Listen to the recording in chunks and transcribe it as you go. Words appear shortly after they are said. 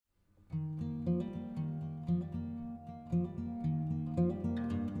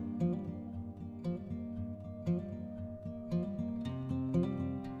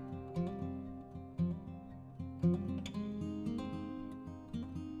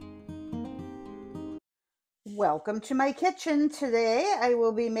Welcome to my kitchen. Today I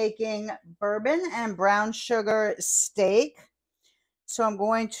will be making bourbon and brown sugar steak. So I'm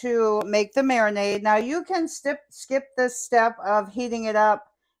going to make the marinade. Now you can skip this step of heating it up.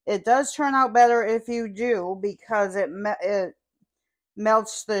 It does turn out better if you do because it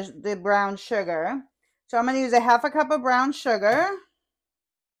melts the brown sugar. So I'm going to use a half a cup of brown sugar,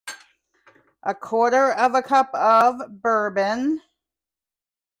 a quarter of a cup of bourbon,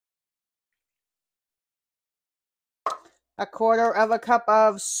 a quarter of a cup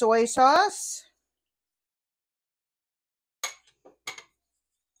of soy sauce,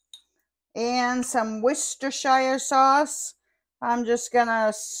 and some Worcestershire sauce. I'm just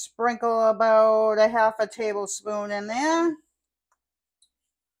gonna sprinkle about a half a tablespoon in there.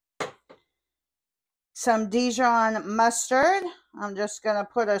 Some Dijon mustard. I'm just gonna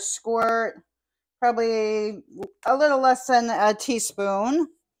put a squirt, probably a little less than a teaspoon.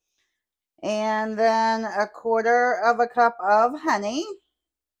 And then a quarter of a cup of honey.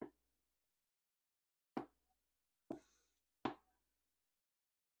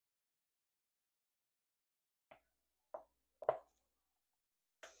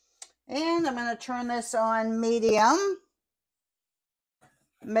 And I'm gonna turn this on medium.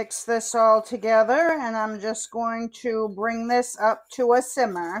 Mix this all together, and I'm just going to bring this up to a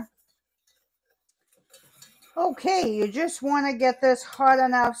simmer. Okay, you just want to get this hot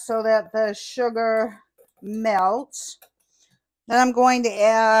enough so that the sugar melts. Then I'm going to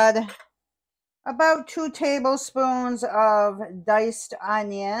add about 2 tablespoons of diced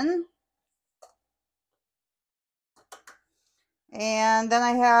onion. And then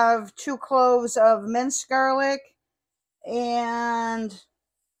I have 2 cloves of minced garlic and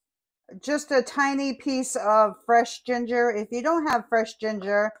just a tiny piece of fresh ginger. If you don't have fresh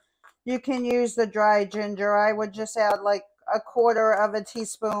ginger, you can use the dry ginger. I would just add like a quarter of a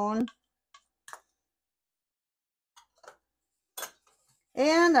teaspoon.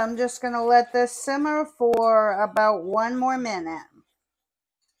 And I'm just going to let this simmer for about 1 more minute.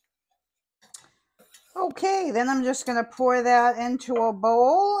 Okay, then I'm just going to pour that into a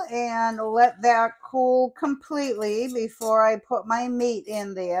bowl and let that cool completely before I put my meat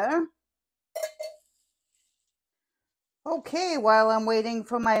in there. Okay, while I'm waiting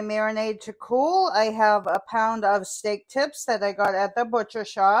for my marinade to cool, I have a pound of steak tips that I got at the butcher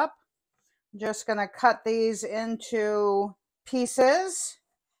shop. I'm just going to cut these into pieces,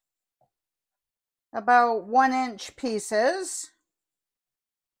 about 1-inch pieces.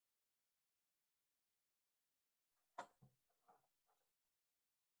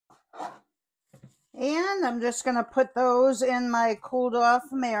 And I'm just going to put those in my cooled off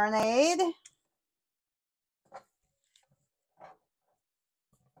marinade.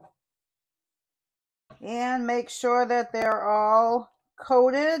 And make sure that they're all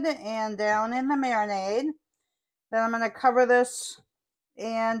coated and down in the marinade. Then I'm going to cover this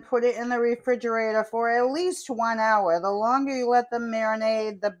and put it in the refrigerator for at least 1 hour. The longer you let them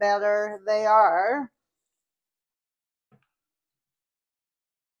marinate, the better they are.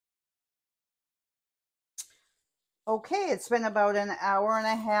 Okay, it's been about an hour and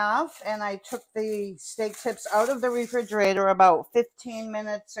a half, and I took the steak tips out of the refrigerator about 15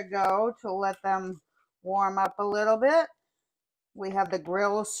 minutes ago to let them warm up a little bit. We have the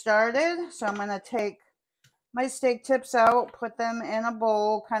grill started, so I'm going to take my steak tips out, put them in a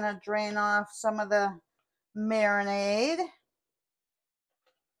bowl, kind of drain off some of the marinade.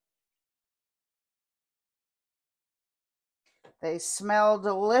 They smell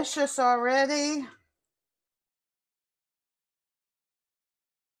delicious already.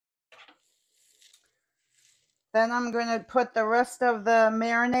 Then I'm going to put the rest of the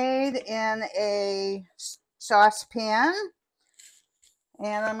marinade in a saucepan.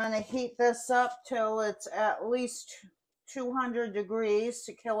 And I'm going to heat this up till it's at least 200 degrees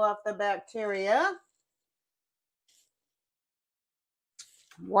to kill off the bacteria.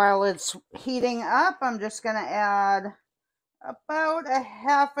 While it's heating up, I'm just going to add about a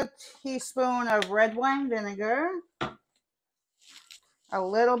half a teaspoon of red wine vinegar, a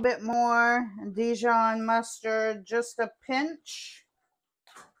little bit more Dijon mustard, just a pinch,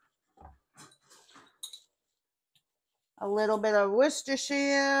 a little bit of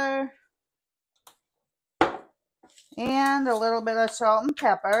Worcestershire, and a little bit of salt and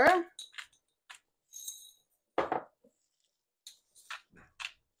pepper.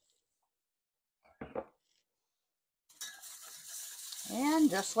 And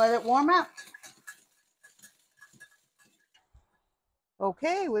just let it warm up.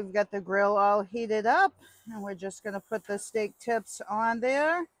 Okay, we've got the grill all heated up, and we're just going to put the steak tips on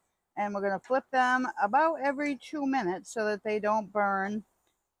there, and we're going to flip them about every 2 minutes so that they don't burn,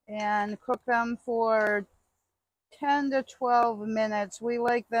 and cook them for 10 to 12 minutes. We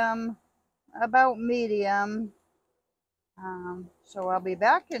like them about medium. So I'll be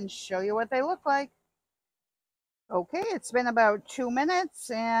back and show you what they look like. Okay, it's been about 2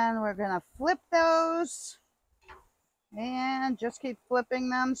 minutes and we're gonna flip those and just keep flipping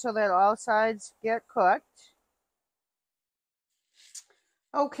them so that all sides get cooked.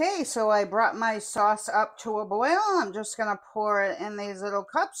 Okay, so I brought my sauce up to a boil. I'm just gonna pour it in these little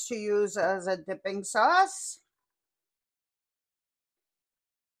cups to use as a dipping sauce.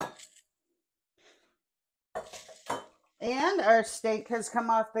 And our steak has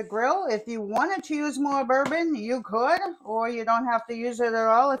come off the grill. If you wanted to use more bourbon, you could, or you don't have to use it at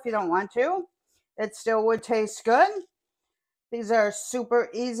all if you don't want to. It still would taste good. These are super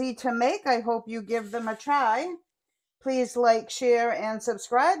easy to make. I hope you give them a try. Please like, share, and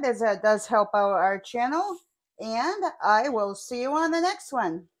subscribe as that does help out our channel. And I will see you on the next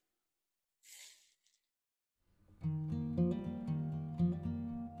one.